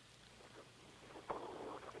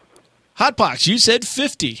 Hotbox, you said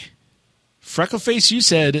 50. Freckleface, you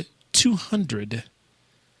said 200.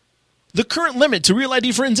 The current limit to real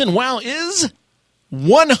ID friends in WoW is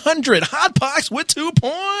 100. Hotbox with 2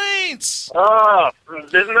 points. Oh,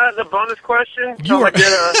 isn't that the bonus question? You are-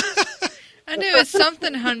 I knew it was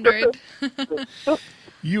something 100.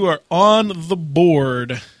 You are on the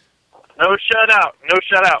board. No shutout. No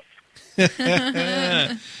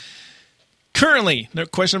shutout. Currently,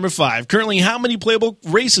 question number 5. Currently, how many playable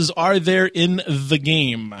races are there in the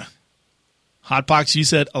game? Hotbox, you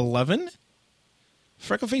said 11.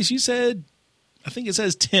 Freckleface, you said, I think it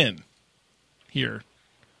says 10 here.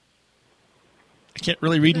 I can't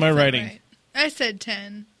really read my That's not writing. right. I said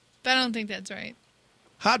 10, but I don't think that's right.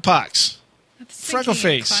 Hotbox, I was thinking of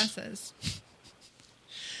Freckleface. classes.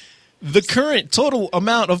 the current total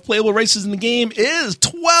amount of playable races in the game is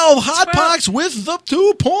 12. Hotbox with the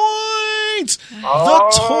 2 points.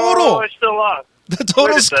 The total. I still lost. The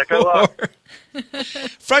total Wait a sec, I score. lost.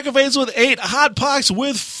 Freckleface with 8. Hotbox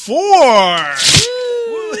with 4.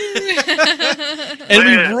 And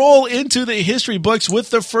we Man. roll into the history books with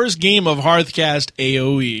the first game of Hearthcast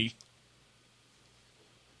AOE.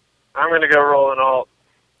 I'm going to go roll an alt.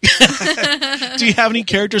 Do you have any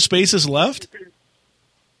character spaces left?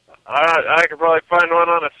 I could probably find one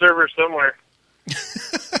on a server somewhere.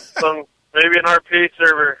 Maybe an RP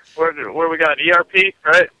server. Where we got ERP,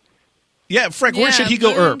 right? Yeah, Freck, where Yeah, should he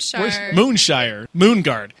go? Moonshire. Where's Moonshire?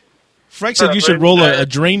 Moonguard. Freck said Oh, you should roll a Moonshire.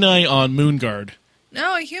 Draenei on Moonguard.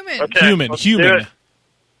 No, a human. Okay. Human. let's do it.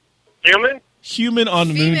 Human? Human on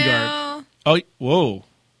Moonguard. Female. Oh, whoa.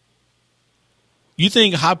 You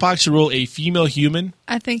think Hotbox should roll a female human?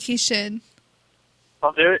 I think he should.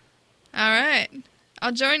 I'll do it. All right.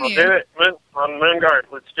 I'll join I'll you. do it. On Moonguard.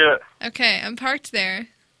 Let's do it. Okay, I'm parked there.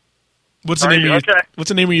 What's the Are name you of your okay? What's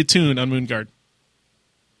the name of your tune on Moonguard?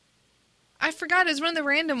 I forgot. It was one of the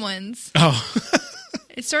random ones. Oh.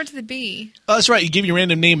 It starts with a B. Oh, that's right. You gave your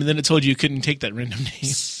random name, and then it told you couldn't take that random name.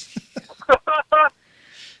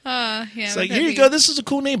 Yeah. It's what like, that here you be? go. This is a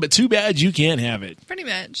cool name, but too bad you can't have it. Pretty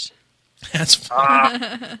much. That's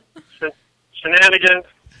fine. Shenanigans.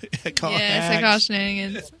 Call Yes, I hacks. call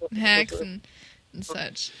shenanigans, and hacks, and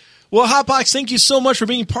such. Well, Hotbox, thank you so much for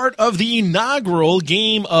being part of the inaugural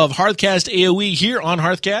game of Hearthcast AOE here on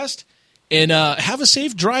Hearthcast. And have a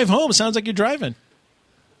safe drive home. Sounds like you're driving.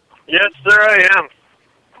 Yes, sir, I am.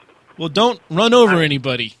 Well, don't run over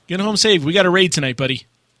anybody. Get home safe. We got a raid tonight, buddy.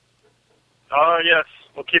 Oh, yes.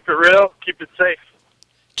 We'll keep it real. Keep it safe.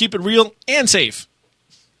 Keep it real and safe.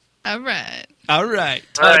 All right. All right.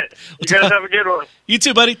 All right. You guys have a good one. You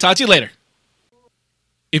too, buddy. Talk to you later.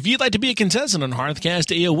 If you'd like to be a contestant on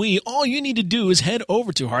Hearthcast AOE, all you need to do is head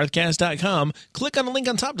over to hearthcast.com, click on the link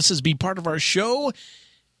on top that says Be Part of Our Show,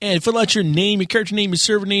 and fill out your name, your character name, your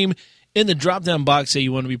server name. In the drop-down box, say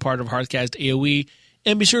you want to be part of Hearthcast AOE,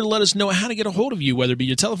 and be sure to let us know how to get a hold of you, whether it be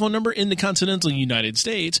your telephone number in the continental United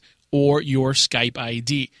States or your Skype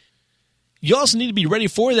ID. You also need to be ready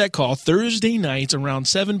for that call Thursday nights around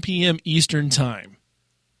 7 p.m. Eastern Time.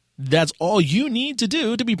 That's all you need to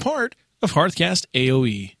do to be part of Hearthcast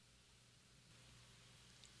AOE.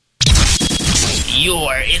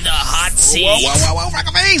 You're in the hot seat. Whoa,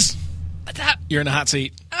 Rock-a-face! What's up? You're in the hot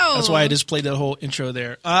seat. Oh. That's why I just played that whole intro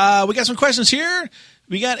there. We got some questions here.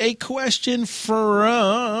 We got a question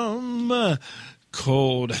from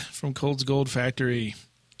Cold, from Cold's Gold Factory.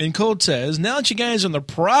 And Cold says, now that you guys are in the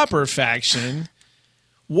proper faction,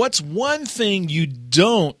 what's one thing you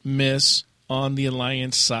don't miss on the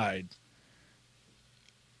Alliance side?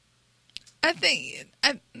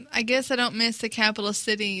 I guess I don't miss the capital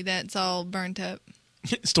city that's all burnt up.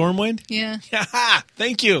 Stormwind? Yeah.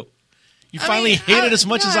 Thank you. You finally hate it as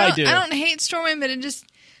much as I do. I don't hate Stormwind, but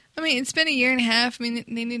it's been a year and a half. I mean,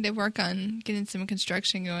 they need to work on getting some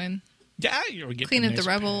construction going. Yeah, you're getting Clean a up the nice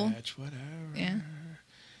rubble. patch, whatever. Yeah.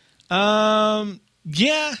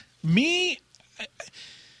 Yeah, me,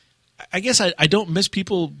 I guess I don't miss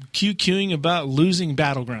people QQing about losing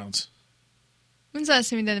Battlegrounds. When's the last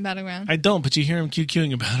time you did a battleground? I don't, but you hear them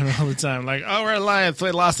QQing about it all the time. Like, oh, we're Alliance,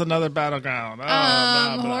 we lost another Battleground. Oh,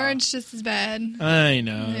 blah, blah. Horde's just as bad. I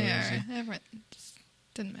know. They are. Everyone,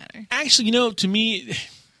 doesn't matter. Actually, to me,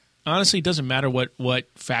 honestly, it doesn't matter what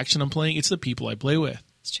faction I'm playing. It's the people I play with.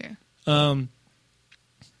 It's true.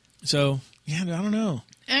 So, yeah, I don't know.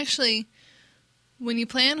 Actually, when you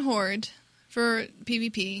play on Horde for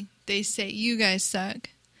PvP, they say you guys suck.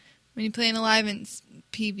 When you play in Alliance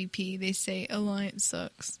PvP, they say Alliance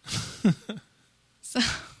sucks. So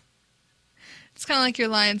it's kind of like your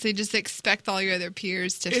Alliance. They just expect all your other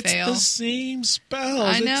peers to fail. It's the same spells.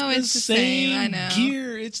 I know it's the same. I know.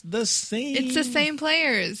 Gear. It's the same. It's the same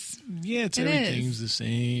players. Yeah, is. everything's the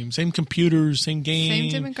same. Same computers, same game.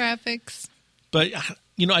 Same demographics. But,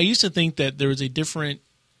 I used to think that there was a different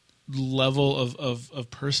level of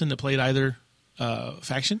person that played either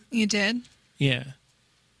faction. You did? Yeah.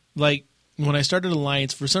 Like, when I started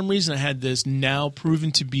Alliance, for some reason I had this now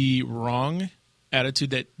proven to be wrong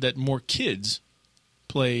attitude that more kids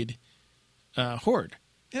played Horde.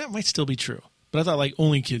 And that might still be true. But I thought, like,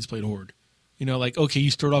 only kids played Horde. Like, okay,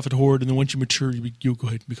 you start off at Horde, and then once you mature, you'll go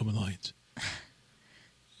ahead and become Alliance. I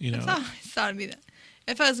always thought it'd be that.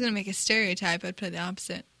 If I was going to make a stereotype, I'd play the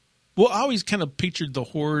opposite. Well, I always kind of pictured the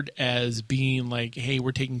Horde as being like, hey,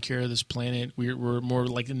 we're taking care of this planet. We're more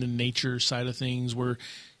like in the nature side of things. We're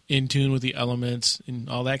in tune with the elements and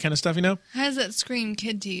all that kind of stuff, How does that scream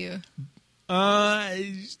kid to you?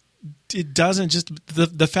 It doesn't. Just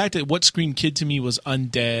the fact that what screamed kid to me was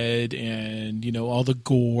undead and, all the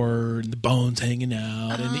gore and the bones hanging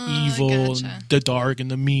out and the evil and the dark and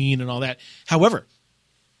the mean and all that. However,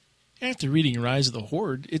 after reading Rise of the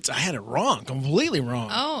Horde, I had it wrong, completely wrong.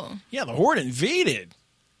 Oh. Yeah, the Horde invaded.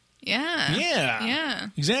 Yeah. Yeah. Yeah.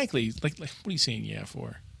 Exactly. Like, what are you saying yeah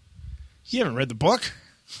for? You haven't read the book?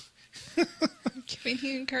 Giving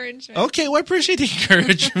you encouragement. Okay, well, I appreciate the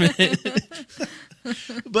encouragement.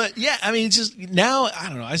 But, yeah, it's just now, I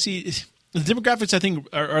don't know. I see the demographics, I think,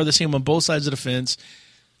 are the same on both sides of the fence.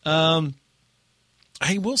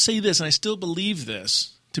 I will say this, and I still believe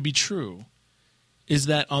this to be true, is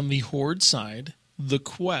that on the Horde side, the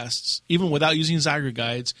quests, even without using Zygra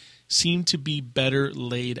guides, seem to be better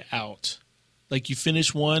laid out. Like you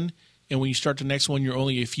finish one, and when you start the next one, you're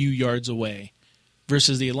only a few yards away.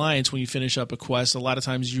 Versus the Alliance, when you finish up a quest, a lot of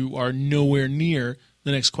times you are nowhere near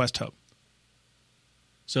the next quest hub.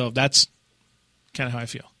 So that's kind of how I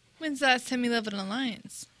feel. When's the last time you leveled an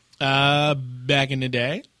Alliance? Back in the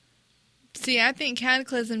day. See, I think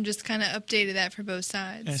Cataclysm just kind of updated that for both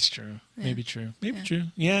sides. That's true. Yeah. Maybe true. Maybe true.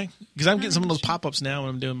 Yeah, because I'm getting some of those pop-ups now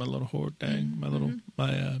when I'm doing my little Horde thing,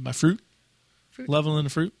 my fruit, leveling the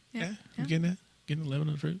fruit. Yeah. You getting that? Getting the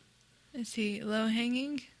leveling the fruit. Is he low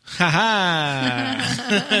hanging? Ha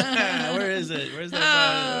ha! Where is it? Where's that?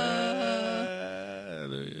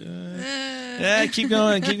 Yeah, keep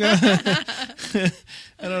going. I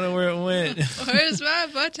don't know where it went. Where's my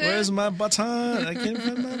button? Where's my button? I can't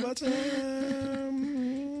find my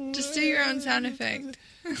button. Just do your own sound effect.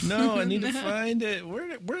 No, I need to find it.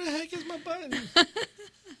 Where the heck is my button?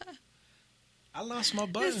 I lost my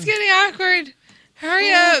button. It's getting awkward.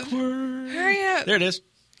 Hurry up. Hurry up. There it is.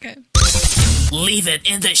 Okay. Leave it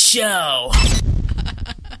in the show.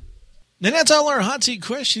 And that's all our hot seat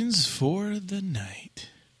questions for the night.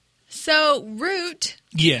 So, Root.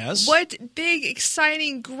 Yes. What big,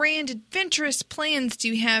 exciting, grand, adventurous plans do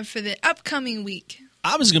you have for the upcoming week?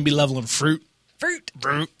 I was going to be leveling fruit. Fruit.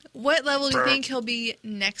 What level do you think he'll be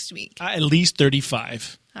next week? At least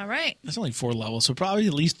 35. All right. That's only 4 levels, so probably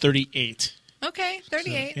at least 38. Okay,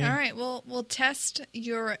 38. So, yeah. All right, we'll test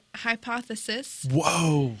your hypothesis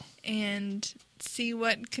Whoa. and see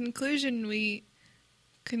what conclusion we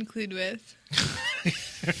conclude with.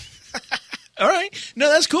 All right. No,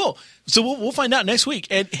 that's cool. So we'll find out next week.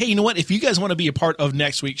 And hey, you know what? If you guys want to be a part of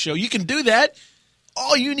next week's show, you can do that.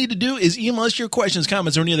 All you need to do is email us your questions,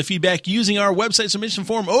 comments, or any other feedback using our website submission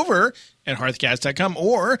form over at hearthcast.com,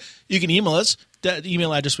 or you can email us. The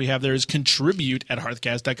email address we have there is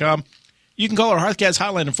contribute@hearthcast.com. You can call our Hearthcast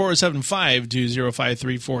hotline at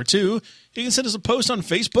 407-520-5342. You can send us a post on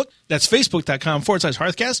Facebook. That's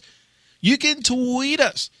facebook.com/Hearthcast. You can tweet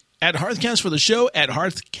us at Hearthcast for the show, at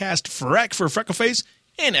HearthcastFreck for Freckleface,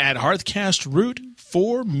 and at HearthcastRoot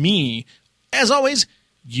for me. As always,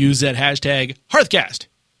 use that hashtag Hearthcast.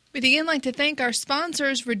 We'd again like to thank our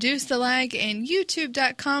sponsors, Reduce the Lag and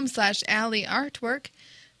YouTube.com/AlleyArtwork.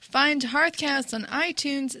 Find Hearthcast on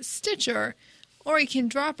iTunes, Stitcher, or you can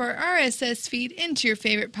drop our RSS feed into your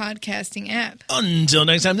favorite podcasting app. Until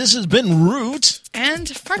next time, this has been Root And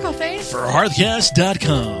Freckleface. for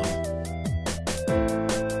Hearthcast.com.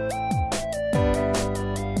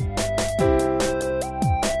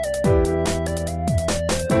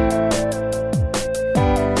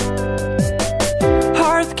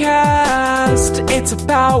 Hearthcast, it's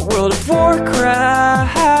about World of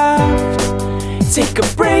Warcraft. Take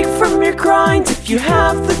a break from your grind if you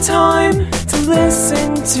have the time to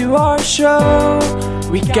listen to our show.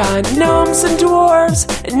 We got gnomes and dwarves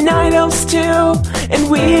and night elves too, and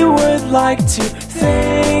we would like to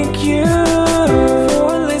thank you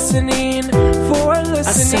for listening.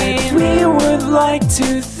 I said we would like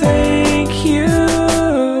to thank you.